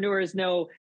entrepreneurs know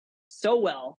so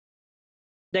well.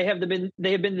 They have been,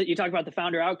 you talk about the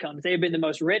founder outcomes. They have been the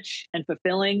most rich and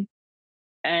fulfilling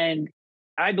and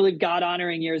I believe God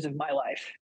honoring years of my life.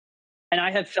 And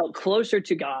I have felt closer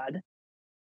to God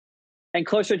and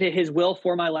closer to his will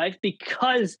for my life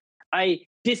because I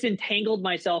disentangled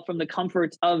myself from the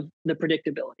comforts of the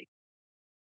predictability.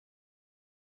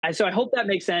 And so I hope that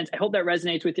makes sense. I hope that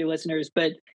resonates with your listeners,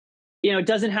 but it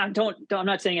doesn't have, I'm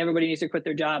not saying everybody needs to quit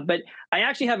their job, but I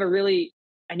actually have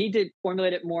I need to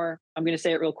formulate it more. I'm going to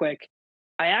say it real quick.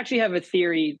 I actually have a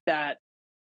theory that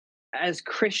as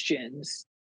Christians,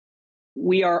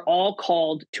 we are all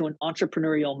called to an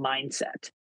entrepreneurial mindset.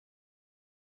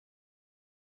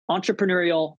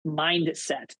 Entrepreneurial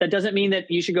mindset. That doesn't mean that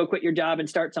you should go quit your job and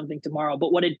start something tomorrow.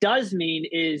 But what it does mean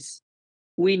is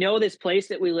we know this place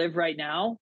that we live right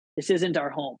now, this isn't our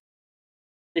home.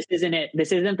 This isn't it.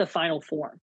 This isn't the final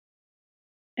form.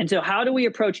 And so how do we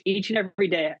approach each and every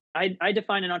day? I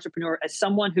define an entrepreneur as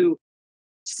someone who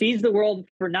sees the world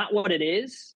for not what it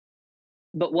is,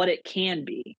 but what it can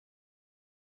be.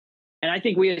 And I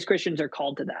think we as Christians are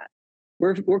called to that.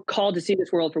 We're called to see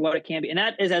this world for what it can be. And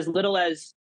that is as little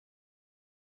as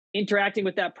interacting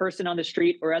with that person on the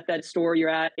street or at that store you're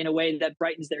at in a way that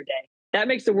brightens their day. That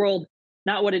makes the world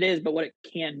not what it is, but what it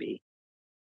can be.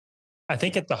 I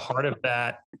think at the heart of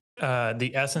that,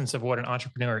 the essence of what an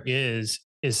entrepreneur is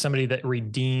somebody that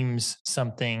redeems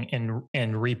something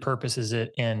and repurposes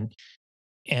it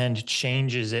and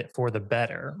changes it for the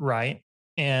better, right?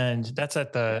 And that's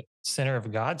at the center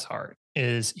of God's heart.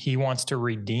 Is he wants to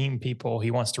redeem people.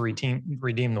 He wants to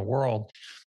redeem the world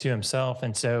to himself.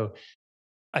 And so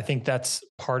I think that's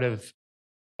part of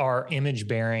our image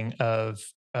bearing of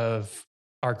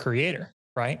our creator,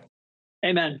 right?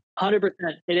 Amen. 100%.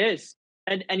 It is.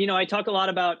 And I talk a lot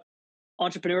about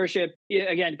entrepreneurship,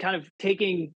 again, kind of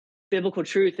taking biblical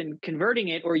truth and converting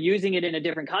it or using it in a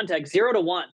different context. 0 to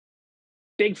 1,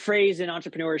 big phrase in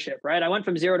entrepreneurship, right? I went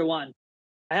from 0 to 1.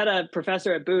 I had a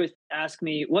professor at Booth ask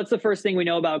me, what's the first thing we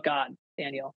know about God,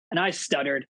 Daniel? And I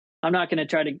stuttered. I'm not going to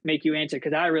try to make you answer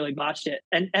because I really botched it.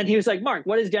 And he was like, Mark,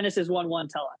 what does Genesis 1:1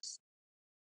 tell us?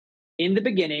 In the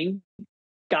beginning,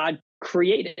 God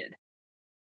created.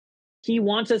 He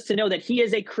wants us to know that he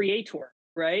is a creator,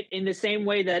 right? In the same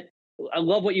way that I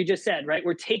love what you just said, right?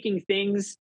 We're taking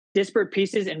things, disparate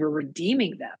pieces, and we're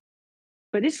redeeming them.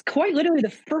 But it's quite literally the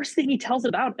first thing he tells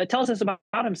us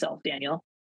about himself, Daniel.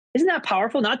 Isn't that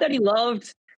powerful? Not that he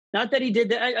loved, not that he did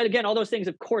that. Again, all those things,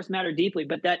 of course, matter deeply,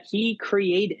 but that he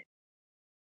created.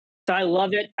 So I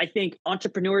love it. I think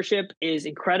entrepreneurship is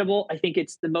incredible. I think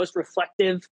it's the most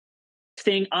reflective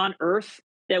thing on earth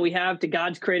that we have to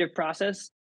God's creative process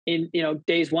in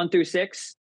days 1 through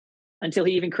 6 until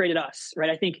he even created us, right?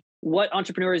 I think what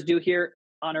entrepreneurs do here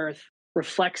on earth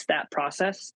reflects that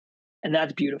process, and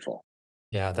that's beautiful.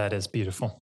 Yeah, that is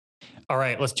beautiful. All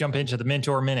right, let's jump into the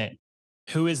Mentor Minute.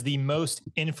 Who is the most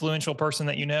influential person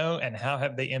that you know, and how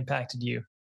have they impacted you?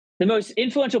 The most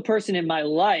influential person in my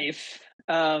life,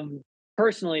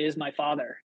 personally, is my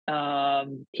father.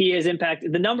 He has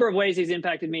impacted, the number of ways he's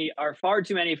impacted me are far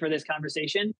too many for this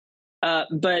conversation.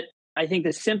 But I think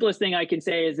the simplest thing I can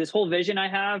say is this whole vision I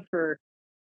have for,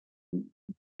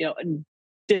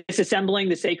 disassembling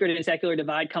the sacred and secular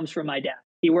divide comes from my dad.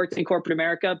 He worked in corporate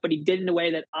America, but he did it in a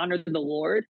way that honored the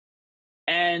Lord.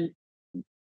 And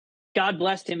God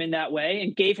blessed him in that way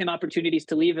and gave him opportunities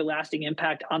to leave a lasting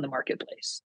impact on the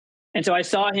marketplace. And so I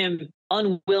saw him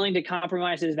unwilling to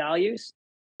compromise his values,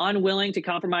 unwilling to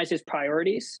compromise his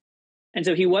priorities. And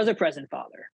so he was a present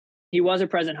father. He was a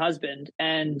present husband.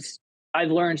 And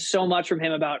I've learned so much from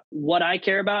him about what I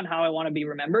care about and how I want to be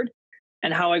remembered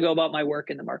and how I go about my work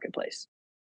in the marketplace.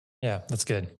 Yeah, that's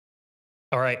good.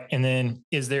 All right. And then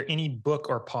is there any book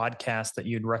or podcast that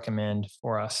you'd recommend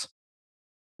for us?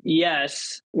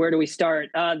 Yes. Where do we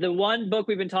start? The one book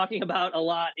we've been talking about a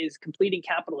lot is Completing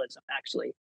Capitalism,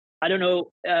 actually. I don't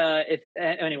know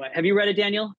anyway, have you read it,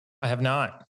 Daniel? I have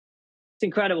not. It's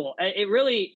incredible. It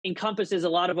really encompasses a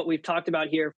lot of what we've talked about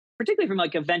here, particularly from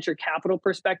like a venture capital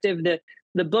perspective.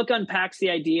 The book unpacks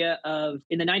the idea of,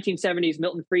 in the 1970s,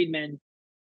 Milton Friedman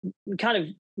kind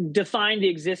of defined the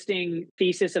existing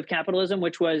thesis of capitalism,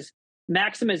 which was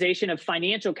maximization of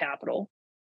financial capital,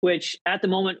 which at the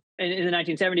moment in the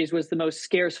 1970s was the most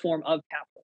scarce form of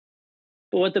capital.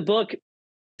 But what the book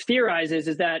theorizes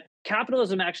is that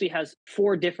capitalism actually has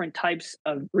 4 different types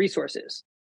of resources: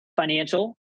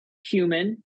 financial,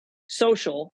 human,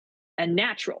 social, and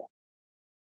natural.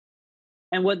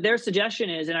 And what their suggestion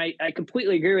is, and I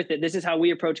completely agree with it, this is how we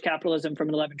approach capitalism from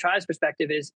an 11 Tribes perspective,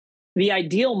 is the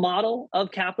ideal model of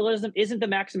capitalism isn't the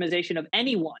maximization of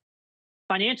anyone.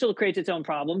 Financial creates its own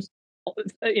problems.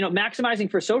 Maximizing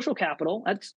for social capital,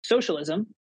 that's socialism,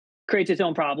 creates its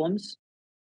own problems.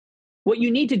 What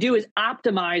you need to do is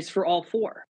optimize for all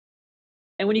 4.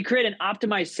 And when you create an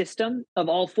optimized system of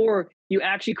all 4, you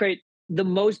actually create the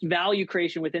most value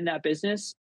creation within that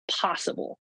business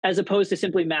possible, as opposed to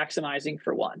simply maximizing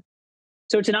for one.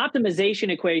 So it's an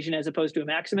optimization equation as opposed to a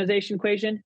maximization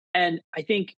equation. And I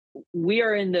think we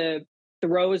are in the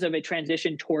throes of a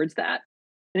transition towards that.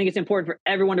 I think it's important for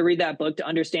everyone to read that book to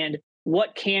understand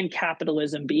what can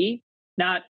capitalism be,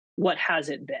 not what has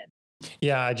it been.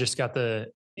 Yeah, I just got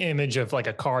the image of like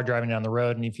a car driving down the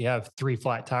road. And if you have 3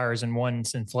 flat tires and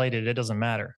one's inflated, it doesn't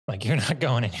matter. Like, you're not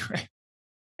going anywhere.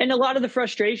 And a lot of the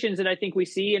frustrations that I think we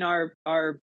see in our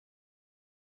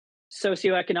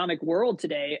socioeconomic world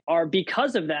today are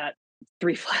because of that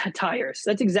 3 flat tires.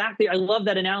 That's exactly, I love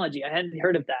that analogy. I hadn't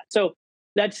heard of that. So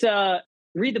that's,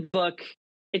 read the book.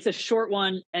 It's a short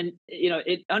one, and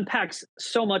it unpacks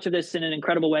so much of this in an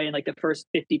incredible way in like the first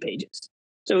 50 pages.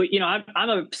 So I'm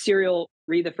a serial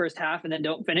read the first half and then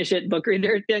don't finish it book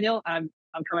reader, Daniel. I'm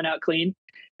coming out clean,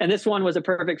 and this one was a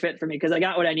perfect fit for me because I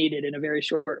got what I needed in a very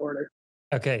short order.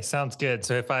 Okay, sounds good.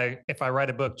 So if I write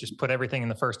a book, just put everything in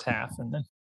the first half, and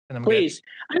then please.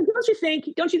 I mean,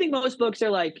 don't you think most books are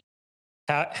like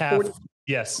half? 40?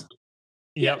 Yes.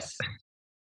 Yep.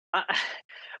 Yes.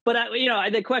 But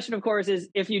the question, of course, is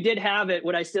if you did have it,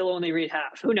 would I still only read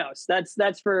half? Who knows?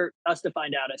 That's for us to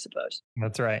find out, I suppose.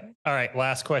 That's right. All right.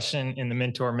 Last question in the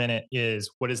Mentor Minute is: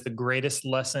 what is the greatest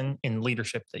lesson in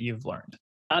leadership that you've learned?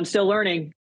 I'm still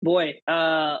learning. Boy,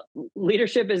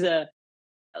 leadership is a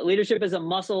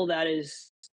muscle that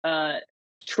is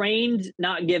trained,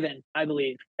 not given, I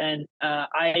believe. And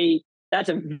that's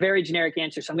a very generic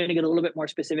answer. So I'm going to get a little bit more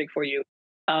specific for you.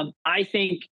 I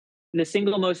think the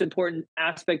single most important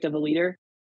aspect of a leader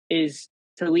is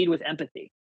to lead with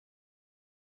empathy.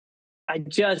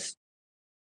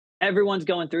 Everyone's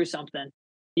going through something,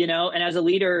 and as a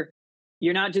leader,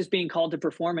 you're not just being called to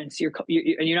performance. You're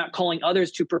not calling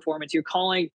others to performance. You're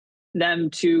calling them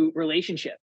to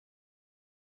relationship.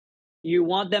 You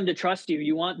want them to trust you.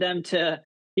 You want them to,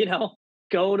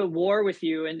 go to war with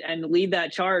you and lead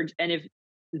that charge. And if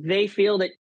they feel that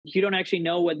you don't actually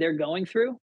know what they're going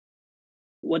through,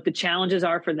 what the challenges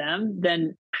are for them,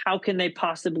 then how can they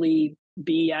possibly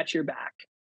be at your back?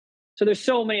 So there's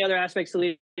so many other aspects to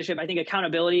leadership. I think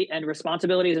accountability and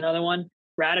responsibility is another one.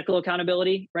 Radical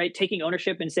accountability, right? Taking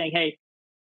ownership and saying, hey,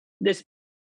 this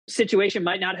situation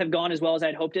might not have gone as well as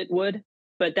I'd hoped it would,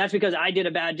 but that's because I did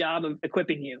a bad job of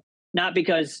equipping you, not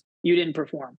because you didn't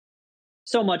perform.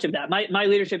 So much of that. My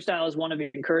leadership style is one of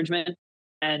encouragement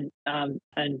and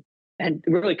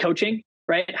really coaching,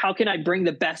 right? How can I bring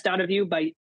the best out of you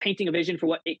by painting a vision for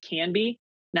what it can be,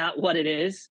 not what it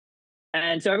is?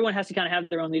 And so everyone has to kind of have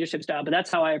their own leadership style, but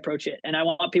that's how I approach it. And I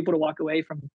want people to walk away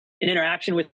from an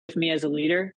interaction with me as a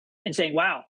leader and saying,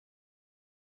 wow,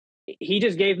 he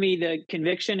just gave me the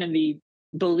conviction and the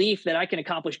belief that I can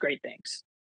accomplish great things.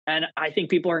 And I think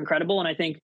people are incredible. And I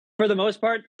think for the most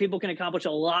part, people can accomplish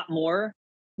a lot more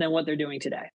than what they're doing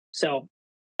today. So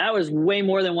that was way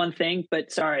more than one thing,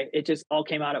 but sorry, it just all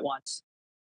came out at once.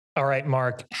 All right,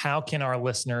 Mark, how can our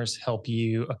listeners help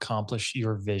you accomplish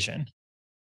your vision?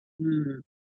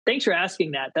 Thanks for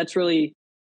asking that.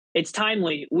 It's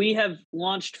timely. We have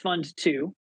launched Fund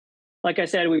 2. Like I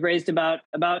said, we've raised about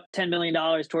 $10 million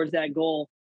towards that goal.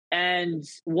 And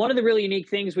one of the really unique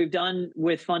things we've done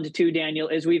with Fund 2, Daniel,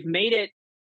 is we've made it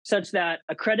such that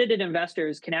accredited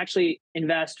investors can actually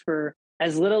invest for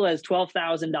as little as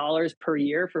 $12,000 per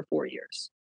year for 4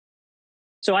 years.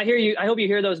 So I hope you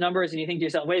hear those numbers and you think to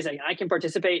yourself, wait a second, I can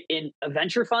participate in a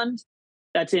venture fund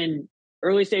that's in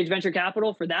early stage venture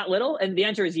capital for that little? And the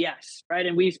answer is yes, right?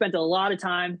 And we've spent a lot of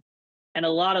time and a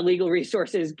lot of legal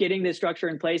resources getting this structure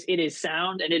in place. It is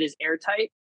sound and it is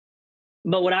airtight.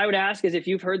 But what I would ask is, if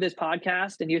you've heard this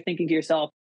podcast and you're thinking to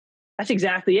yourself, that's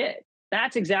exactly it.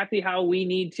 That's exactly how we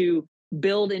need to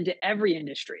build into every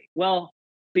industry. Well,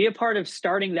 be a part of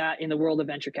starting that in the world of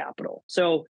venture capital.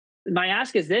 So my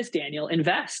ask is this, Daniel: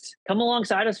 invest, come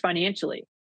alongside us financially.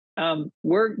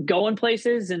 We're going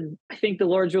places, and I think the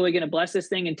Lord's really going to bless this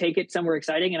thing and take it somewhere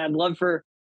exciting. And I'd love for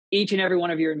each and every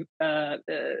one of your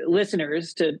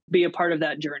listeners to be a part of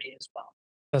that journey as well.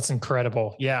 That's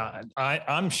incredible. Yeah,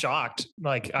 I'm shocked.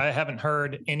 Like, I haven't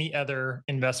heard any other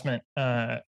investment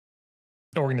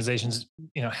organizations,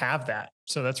 have that.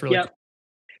 So that's really cool.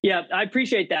 Yeah, I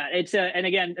appreciate that. It's and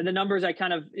again, the numbers I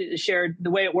kind of shared, the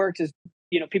way it works is,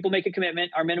 people make a commitment.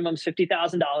 Our minimum is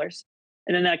 $50,000,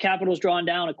 and then that capital is drawn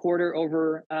down a quarter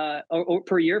over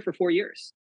per year for 4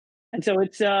 years. And so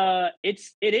it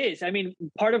is. I mean,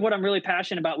 part of what I'm really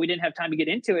passionate about, we didn't have time to get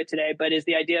into it today, but is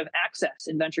the idea of access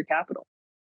in venture capital.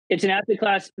 It's an asset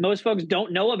class most folks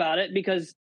don't know about it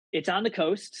because it's on the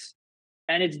coasts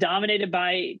and it's dominated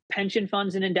by pension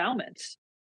funds and endowments.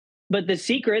 But the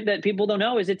secret that people don't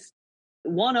know is it's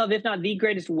one of, if not the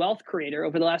greatest wealth creator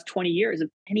over the last 20 years of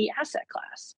any asset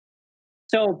class.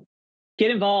 So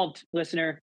get involved,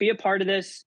 listener. Be a part of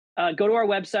this. Go to our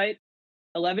website,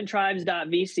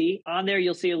 11tribes.vc. On there,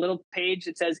 you'll see a little page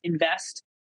that says invest.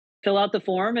 Fill out the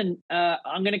form, and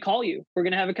I'm going to call you. We're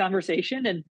going to have a conversation,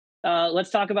 and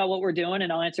let's talk about what we're doing,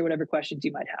 and I'll answer whatever questions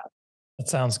you might have. That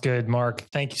sounds good, Mark.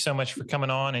 Thank you so much for coming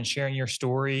on and sharing your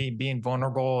story, being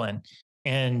vulnerable,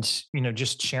 and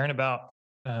just sharing about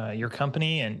your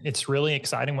company. And it's really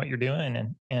exciting what you're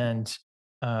doing. And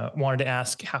wanted to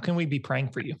ask, how can we be praying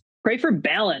for you? Pray for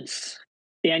balance,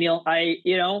 Daniel.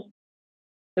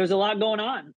 There's a lot going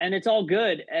on, and it's all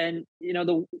good. And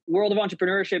the world of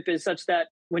entrepreneurship is such that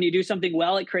when you do something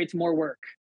well, it creates more work.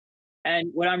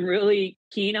 And what I'm really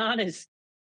keen on is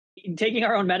taking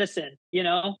our own medicine.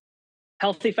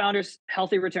 Healthy founders,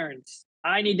 healthy returns.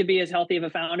 I need to be as healthy of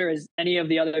a founder as any of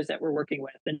the others that we're working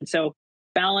with. And so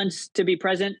balance to be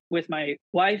present with my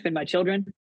wife and my children,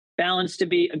 balance to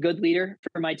be a good leader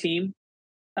for my team,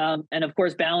 and of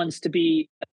course, balance to be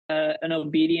an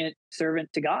obedient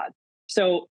servant to God.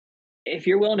 So if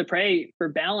you're willing to pray for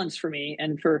balance for me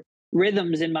and for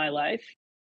rhythms in my life,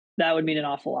 that would mean an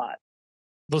awful lot.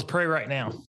 Let's pray right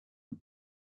now.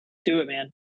 Do it,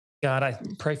 man. God, I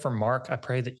pray for Mark. I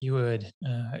pray that you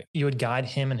would guide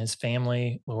him and his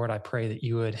family. Lord, I pray that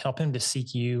you would help him to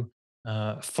seek you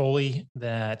fully,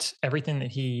 that everything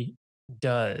that he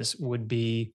does would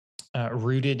be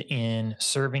rooted in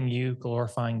serving you,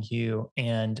 glorifying you,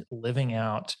 and living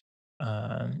out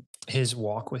his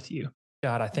walk with you.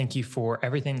 God, I thank you for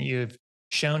everything that you've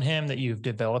shown him, that you've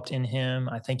developed in him.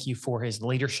 I thank you for his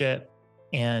leadership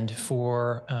and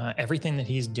for everything that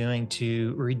he's doing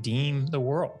to redeem the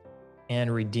world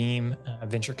and redeem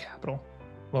venture capital.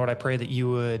 Lord, I pray that you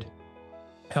would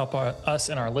help us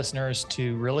and our listeners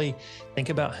to really think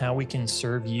about how we can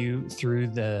serve you through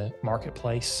the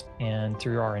marketplace and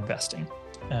through our investing.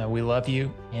 We love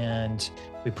you, and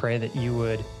we pray that you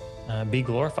would be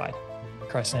glorified. In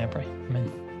Christ's name I pray.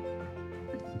 Amen.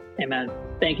 Amen.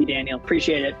 Thank you, Daniel.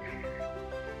 Appreciate it.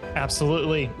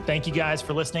 Absolutely. Thank you guys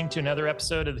for listening to another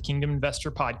episode of the Kingdom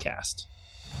Investor Podcast.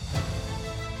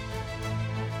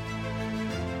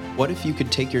 What if you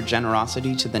could take your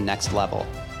generosity to the next level,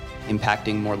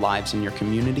 impacting more lives in your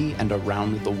community and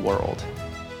around the world,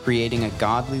 creating a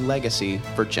godly legacy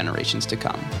for generations to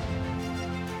come?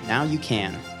 Now you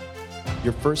can.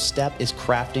 Your first step is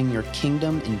crafting your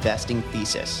kingdom investing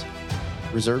thesis.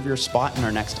 Reserve your spot in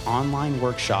our next online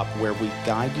workshop where we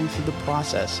guide you through the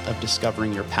process of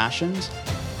discovering your passions,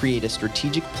 create a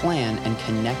strategic plan, and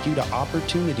connect you to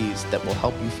opportunities that will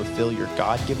help you fulfill your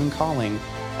God-given calling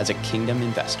as a kingdom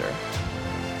investor.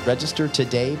 Register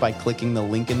today by clicking the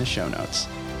link in the show notes.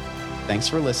 Thanks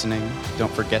for listening.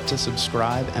 Don't forget to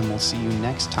subscribe, and we'll see you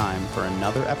next time for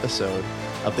another episode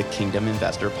of the Kingdom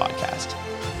Investor Podcast.